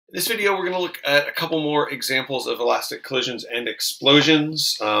In this video, we're going to look at a couple more examples of elastic collisions and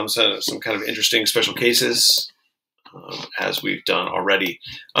explosions, so some kind of interesting special cases, as we've done already,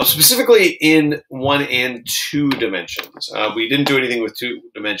 specifically in 1 and 2 dimensions. We didn't do anything with 2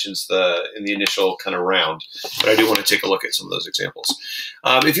 dimensions in the initial kind of round, but I do want to take a look at some of those examples.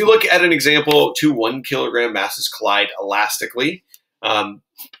 If you look at an example, 2 1-kilogram masses collide elastically.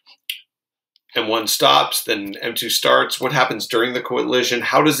 M1 stops, then M2 starts. What happens during the collision?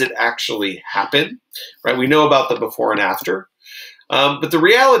 How does it actually happen? Right? We know about the before and after, but the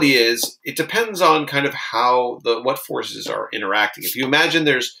reality is it depends on kind of what forces are interacting. If you imagine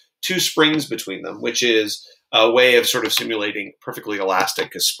there's 2 springs between them, which is a way of sort of simulating perfectly elastic,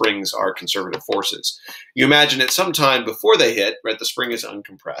 because springs are conservative forces. You imagine at some time before they hit, right, the spring is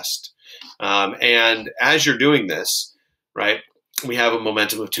uncompressed, and as you're doing this, right, we have a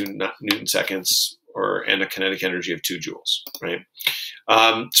momentum of 2 Newton seconds and a kinetic energy of 2 joules, right?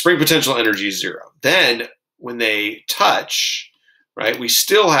 Spring potential energy is 0. Then when they touch, right, we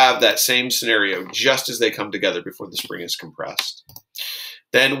still have that same scenario just as they come together before the spring is compressed.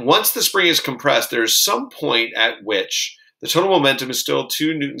 Then once the spring is compressed, there's some point at which the total momentum is still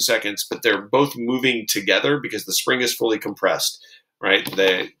 2 Newton seconds, but they're both moving together because the spring is fully compressed, right?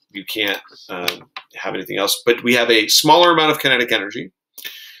 You can't have anything else, but we have a smaller amount of kinetic energy,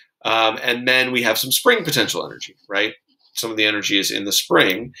 and then we have some spring potential energy, right? Some of the energy is in the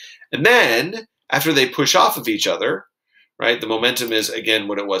spring, and then after they push off of each other, right, the momentum is again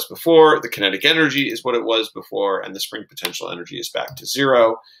what it was before, the kinetic energy is what it was before, and the spring potential energy is back to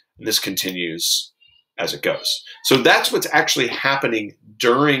 0, and this continues as it goes. So that's what's actually happening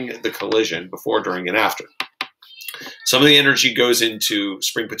during the collision, before, during, and after. Some of the energy goes into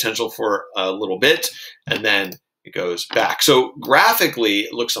spring potential for a little bit, and then it goes back. So graphically,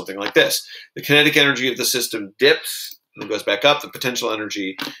 it looks something like this. The kinetic energy of the system dips and goes back up. The potential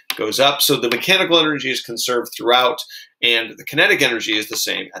energy goes up. So the mechanical energy is conserved throughout, and the kinetic energy is the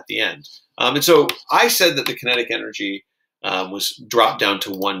same at the end. And so I said that the kinetic energy was dropped down to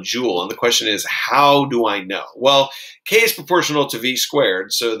 1 joule. And the question is, how do I know? Well, K is proportional to V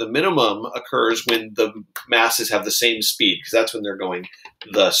squared. So the minimum occurs when the masses have the same speed, because that's when they're going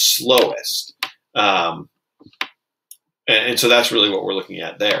the slowest. And so that's really what we're looking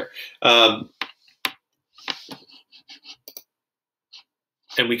at there.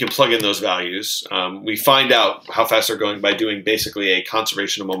 And we can plug in those values. We find out how fast they're going by doing basically a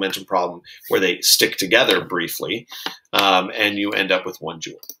conservation of momentum problem where they stick together briefly, and you end up with 1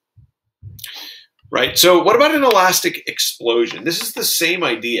 joule. Right? So what about an elastic explosion? This is the same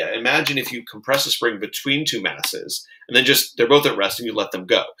idea. Imagine if you compress a spring between 2 masses, and then they're both at rest and you let them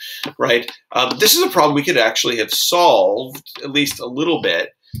go. Right? This is a problem we could actually have solved at least a little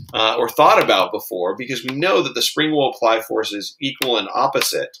bit, or thought about before, because we know that the spring will apply forces equal and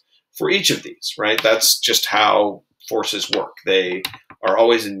opposite for each of these, right? That's just how forces work. They are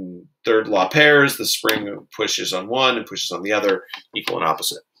always in third law pairs. The spring pushes on one and pushes on the other, equal and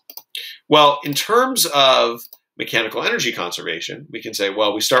opposite. Well, in terms of mechanical energy conservation, we can say,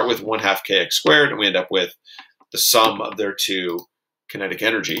 well, we start with 1/2 kx squared, and we end up with the sum of their 2 kinetic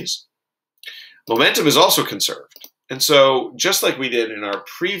energies. Momentum is also conserved. And so just like we did in our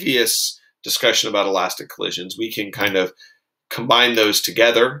previous discussion about elastic collisions, we can kind of combine those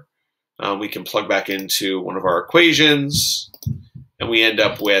together. We can plug back into one of our equations, and we end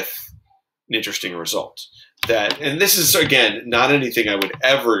up with an interesting result. And this is, again, not anything I would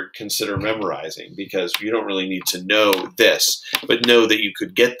ever consider memorizing, because you don't really need to know this, but know that you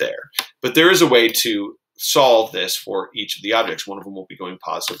could get there. But there is a way to solve this for each of the objects. One of them will be going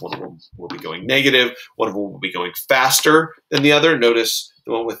positive, one of them will be going negative, one of them will be going faster than the other. Notice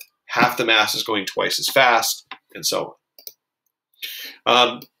the one with half the mass is going twice as fast, and so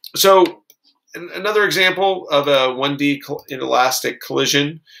on. So another example of a 1D inelastic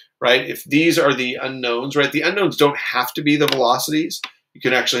collision, right? If these are the unknowns, right? The unknowns don't have to be the velocities. You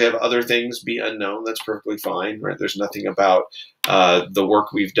can actually have other things be unknown. That's perfectly fine, right? There's nothing about the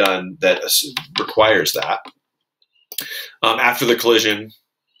work we've done that requires that. After the collision,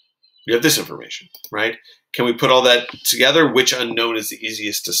 we have this information, right? Can we put all that together? Which unknown is the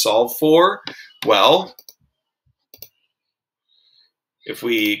easiest to solve for? Well, if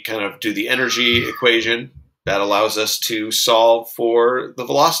we kind of do the energy equation, that allows us to solve for the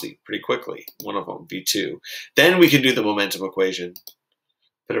velocity pretty quickly. One of them, V2. Then we can do the momentum equation,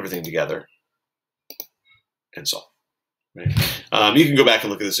 put everything together, and solve. Right? You can go back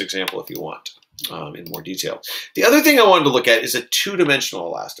and look at this example if you want in more detail. The other thing I wanted to look at is a 2-dimensional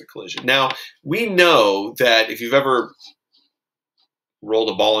elastic collision. Now, we know that if you've ever rolled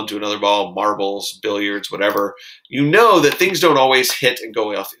a ball into another ball, marbles, billiards, whatever, you know that things don't always hit and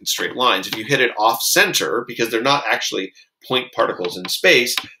go off in straight lines. If you hit it off center, because they're not actually point particles in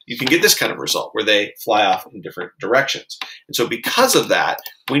space, you can get this kind of result where they fly off in different directions. And so because of that,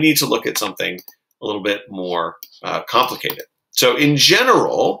 we need to look at something a little bit more complicated. So in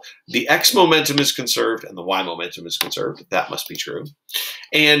general, the x momentum is conserved and the y momentum is conserved. That must be true.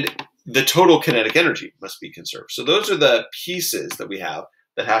 And the total kinetic energy must be conserved. So those are the pieces that we have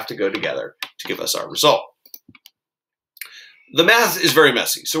that have to go together to give us our result. The math is very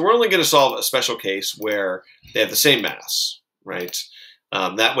messy. So we're only going to solve a special case where they have the same mass, right?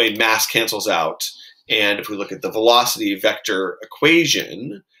 That way mass cancels out. And if we look at the velocity vector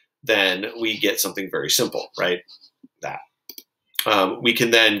equation, then we get something very simple, right? That. We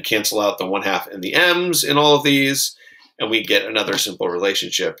can then cancel out the 1/2 and the m's in all of these, and we get another simple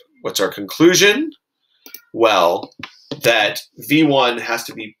relationship. What's our conclusion? Well, that V1 has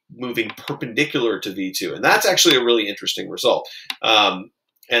to be moving perpendicular to V2. And that's actually a really interesting result,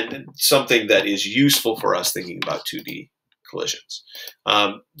 and something that is useful for us thinking about 2D collisions.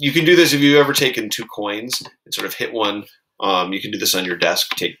 You can do this if you've ever taken 2 coins and sort of hit one. You can do this on your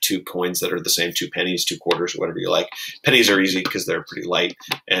desk. Take 2 coins that are the same, 2 pennies, 2 quarters, whatever you like. Pennies are easy because they're pretty light,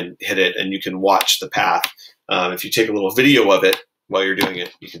 and hit it, and you can watch the path. If you take a little video of it while you're doing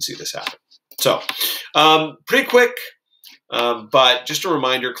it, you can see this happen. So pretty quick, but just a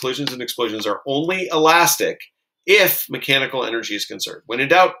reminder, collisions and explosions are only elastic if mechanical energy is conserved. When in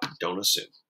doubt, don't assume.